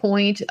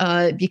standpoint,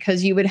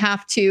 because you would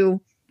have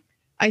to,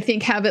 I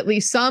think, have at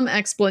least some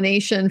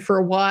explanation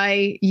for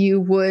why you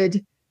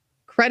would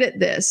credit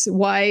this,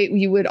 why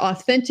you would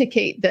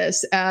authenticate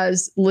this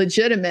as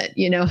legitimate.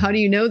 How do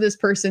you know this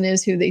person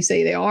is who they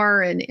say they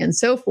are, and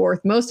so forth?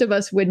 Most of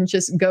us wouldn't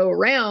just go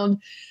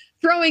around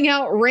throwing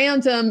out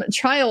random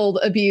child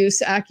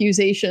abuse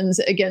accusations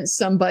against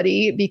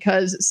somebody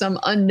because some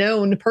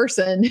unknown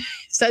person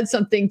said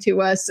something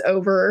to us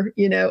over,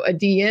 a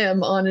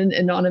DM on an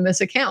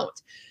anonymous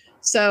account.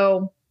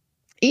 So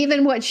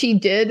even what she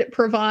did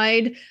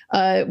provide,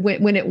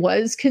 when it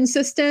was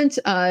consistent,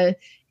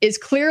 is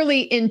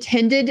clearly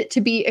intended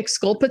to be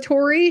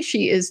exculpatory.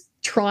 She is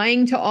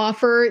trying to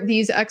offer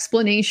these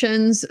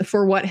explanations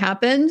for what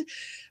happened.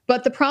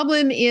 But the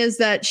problem is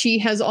that she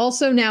has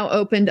also now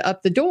opened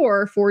up the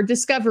door for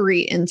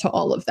discovery into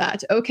all of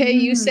that. Okay,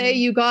 you say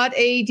you got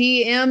a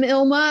DM,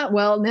 Illma.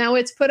 Well, now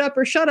it's put up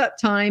or shut up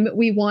time.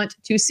 We want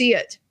to see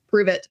it.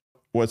 Prove it.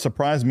 What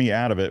surprised me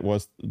out of it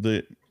was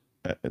the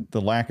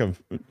lack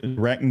of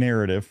direct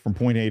narrative from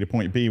point A to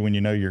point B when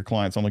your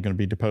client's only going to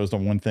be deposed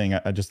on one thing.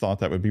 I just thought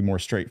that would be more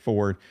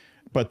straightforward.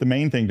 But the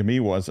main thing to me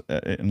was,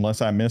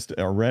 unless I missed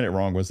or read it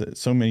wrong, was that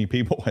so many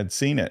people had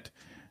seen it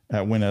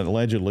when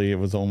allegedly it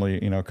was only,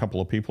 a couple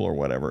of people or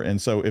whatever.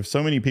 And so if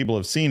so many people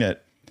have seen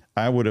it,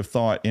 I would have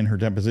thought in her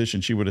deposition,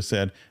 she would have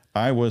said,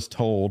 I was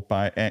told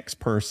by X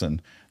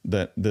person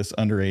that this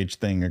underage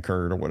thing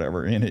occurred or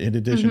whatever, in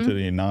addition to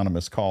the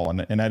anonymous call.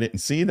 And I didn't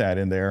see that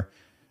in there.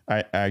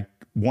 I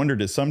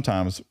wondered if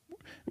sometimes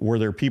were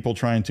there people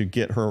trying to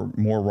get her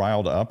more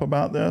riled up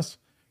about this,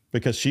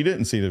 because she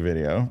didn't see the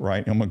video,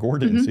 right? Illma Gore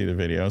didn't see the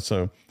video.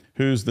 So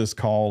who's this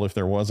call, if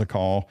there was a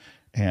call,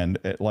 and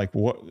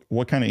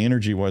what kind of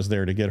energy was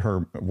there to get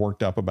her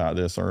worked up about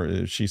this, or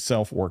is she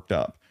self-worked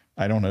up?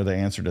 I don't know the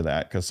answer to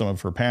that, because some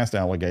of her past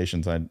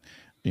allegations, of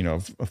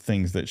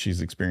things that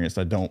she's experienced,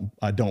 I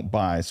don't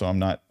buy. So I'm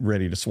not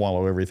ready to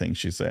swallow everything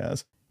she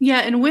says.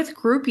 Yeah, and with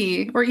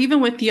Groupie, or even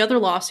with the other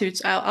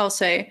lawsuits, I'll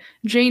say,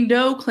 Jane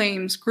Doe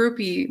claims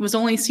Groupie was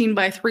only seen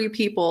by 3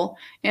 people.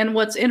 And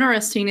what's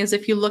interesting is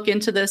if you look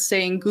into this,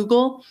 say in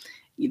Google,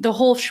 the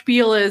whole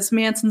spiel is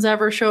Manson's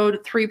ever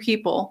showed 3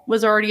 people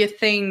was already a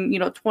thing,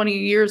 20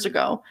 years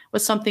ago,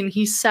 was something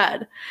he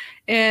said.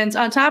 And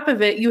on top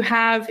of it, you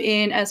have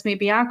in Esme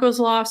Bianco's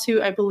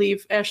lawsuit, I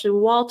believe Ashley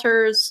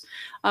Walters,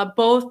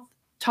 both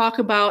talk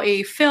about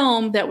a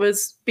film that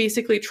was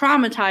basically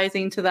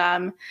traumatizing to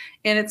them.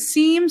 And it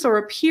seems or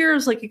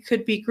appears like it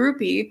could be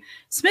Groupie.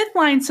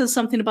 Smithline says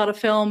something about a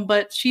film,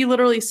 but she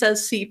literally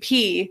says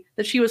CP,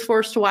 that she was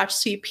forced to watch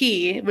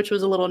CP, which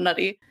was a little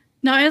nutty.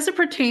 Now, as it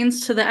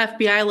pertains to the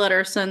FBI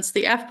letter, since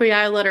the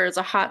FBI letter is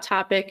a hot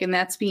topic and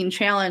that's being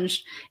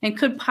challenged and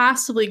could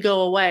possibly go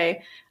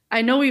away,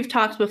 I know we've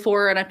talked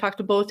before, and I've talked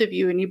to both of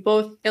you, and you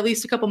both, at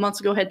least a couple months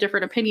ago, had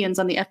different opinions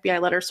on the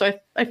FBI letter. So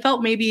I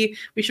felt maybe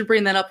we should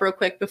bring that up real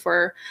quick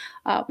before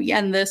we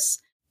end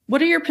this.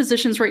 What are your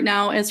positions right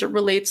now as it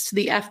relates to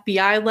the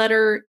FBI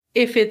letter?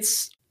 If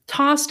it's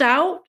tossed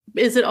out,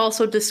 is it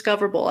also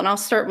discoverable? And I'll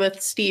start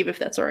with Steve, if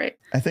that's all right.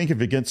 I think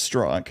if it gets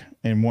struck,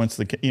 and once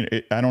I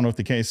don't know if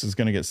the case is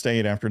going to get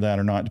stayed after that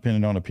or not,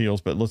 depending on appeals,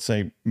 but let's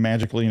say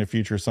magically in the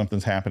future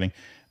something's happening.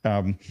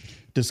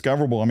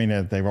 Discoverable, I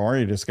mean, they've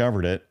already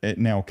discovered it.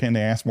 Now, can they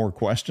ask more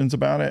questions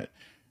about it?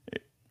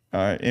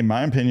 In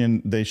my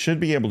opinion, they should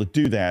be able to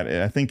do that.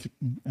 I think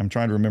I'm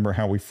trying to remember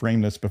how we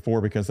framed this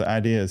before, because the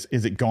idea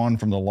is it gone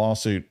from the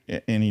lawsuit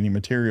in any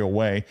material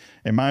way?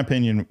 In my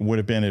opinion, would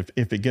have been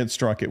if it gets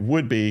struck, it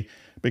would be,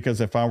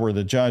 because if I were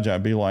the judge,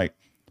 I'd be like,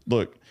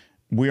 look,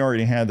 we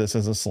already had this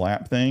as a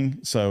SLAPP thing,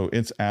 so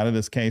it's out of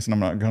this case, and I'm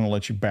not going to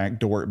let you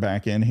backdoor it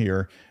back in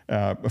here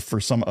for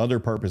some other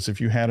purpose. If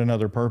you had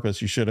another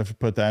purpose, you should have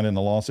put that in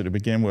the lawsuit to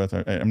begin with.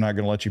 I'm not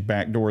going to let you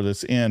backdoor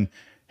this in.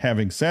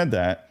 Having said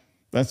that,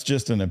 that's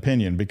just an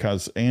opinion,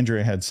 because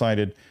Andrea had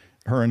cited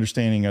her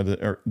understanding of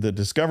the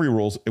discovery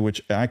rules,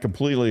 which I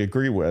completely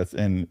agree with.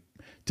 And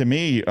to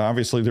me,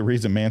 obviously, the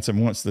reason Manson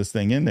wants this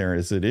thing in there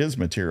is it is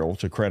material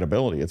to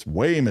credibility. It's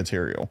way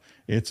material.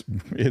 It's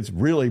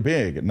really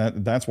big, and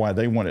that's why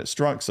they want it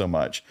struck so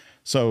much.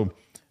 So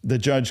the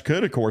judge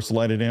could, of course,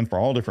 let it in for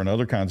all different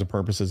other kinds of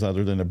purposes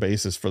other than a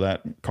basis for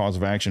that cause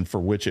of action for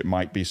which it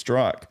might be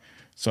struck.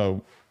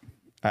 So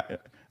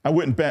I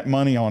wouldn't bet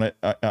money on it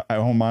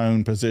on my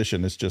own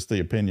position. It's just the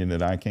opinion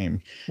that I came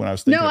when I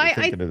was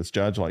thinking of this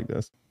judge like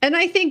this. And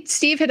I think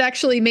Steve had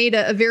actually made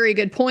a very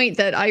good point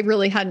that I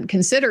really hadn't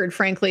considered,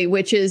 frankly,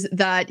 which is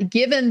that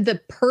given the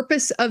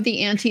purpose of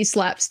the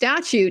anti-SLAPP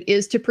statute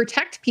is to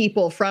protect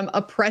people from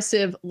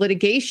oppressive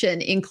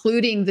litigation,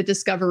 including the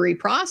discovery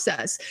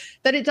process,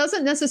 that it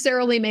doesn't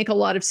necessarily make a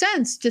lot of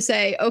sense to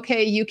say,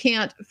 okay, you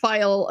can't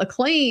file a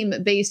claim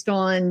based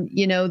on,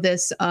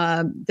 this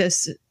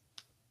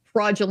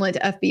fraudulent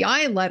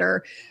FBI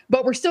letter,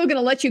 but we're still going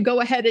to let you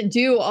go ahead and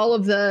do all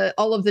of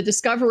the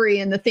discovery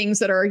and the things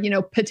that are,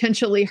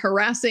 potentially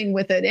harassing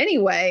with it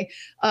anyway.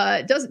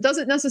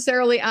 Doesn't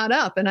necessarily add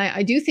up. And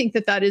I do think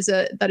that is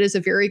a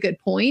very good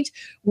point.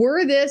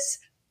 Were this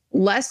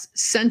less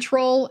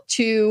central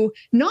to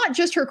not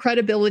just her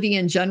credibility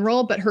in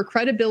general, but her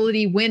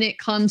credibility when it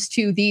comes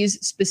to these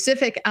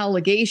specific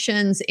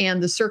allegations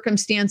and the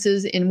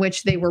circumstances in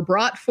which they were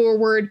brought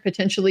forward,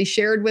 potentially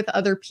shared with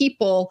other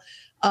people,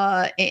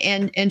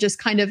 and just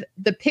kind of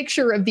the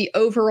picture of the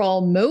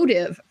overall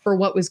motive for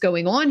what was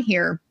going on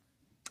here,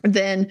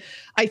 then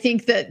I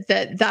think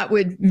that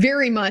would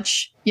very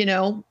much,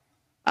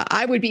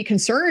 I would be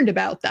concerned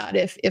about that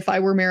if I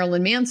were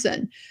Marilyn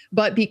Manson.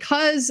 But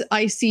because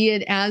I see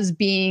it as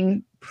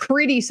being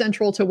pretty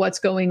central to what's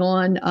going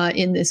on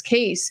in this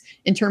case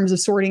in terms of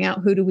sorting out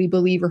who do we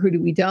believe or who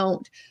do we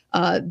don't,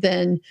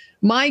 then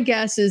my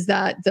guess is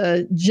that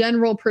the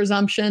general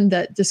presumption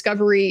that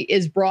discovery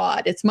is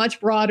broad. It's much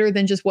broader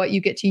than just what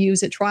you get to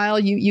use at trial.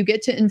 You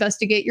get to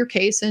investigate your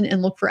case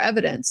and look for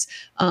evidence.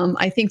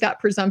 I think that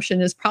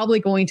presumption is probably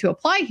going to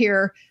apply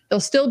here. They'll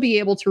still be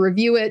able to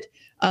review it.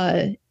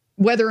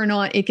 Whether or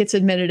not it gets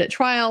admitted at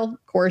trial,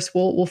 of course,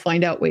 we'll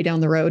find out way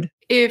down the road.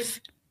 If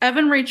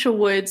Evan Rachel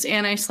Wood's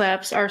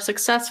anti-SLAPPs are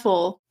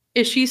successful,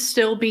 is she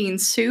still being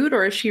sued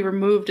or is she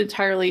removed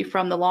entirely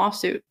from the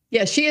lawsuit?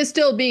 Yeah, she is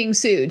still being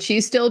sued.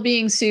 She's still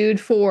being sued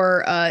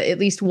for at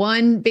least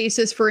one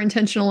basis for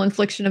intentional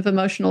infliction of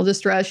emotional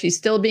distress. She's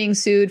still being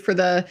sued for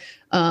the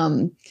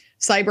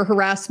cyber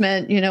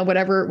harassment,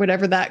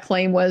 whatever that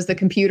claim was, the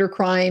computer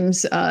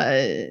crimes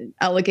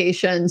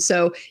allegation.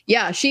 So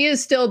yeah, she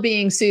is still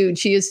being sued.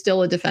 She is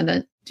still a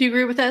defendant. Do you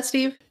agree with that,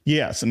 Steve?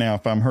 Yes. Now,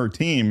 if I'm her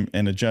team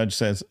and a judge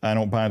says, I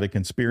don't buy the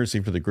conspiracy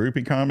for the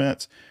groupie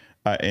comments,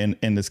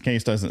 and this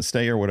case doesn't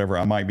stay or whatever,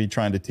 I might be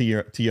trying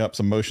to tee up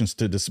some motions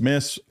to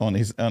dismiss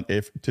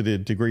if to the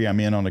degree I'm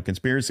in on a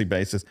conspiracy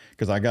basis,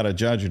 because I got a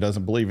judge who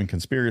doesn't believe in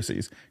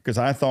conspiracies. Because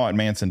I thought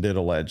Manson did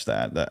allege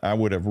that I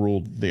would have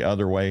ruled the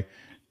other way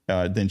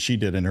than she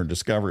did in her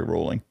discovery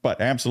ruling.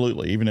 But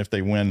absolutely, even if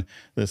they win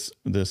this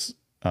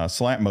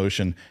SLAPP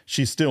motion,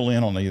 she's still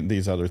in on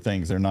these other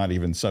things. They're not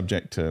even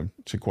subject to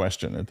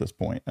question at this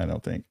point, I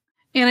don't think.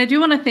 And I do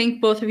want to thank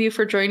both of you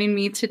for joining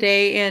me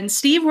today. And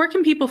Steve, where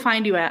can people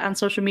find you at on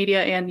social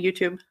media and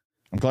YouTube?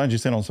 I'm glad you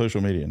said on social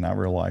media, not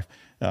real life.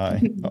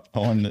 On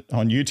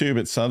YouTube,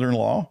 it's Southern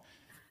Law.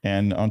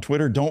 And on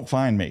Twitter, don't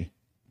find me.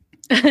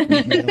 You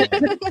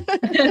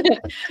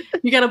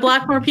got to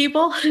block more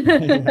people?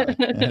 Yeah,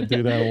 I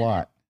do that a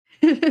lot.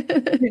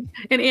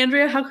 And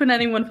Andrea, how can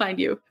anyone find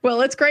you?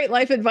 Well, it's great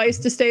life advice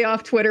to stay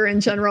off Twitter in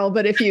general,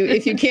 but if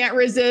you can't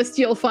resist,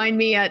 you'll find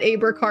me at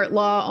Burkhart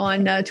Law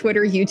on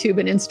Twitter, YouTube,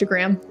 and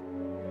Instagram.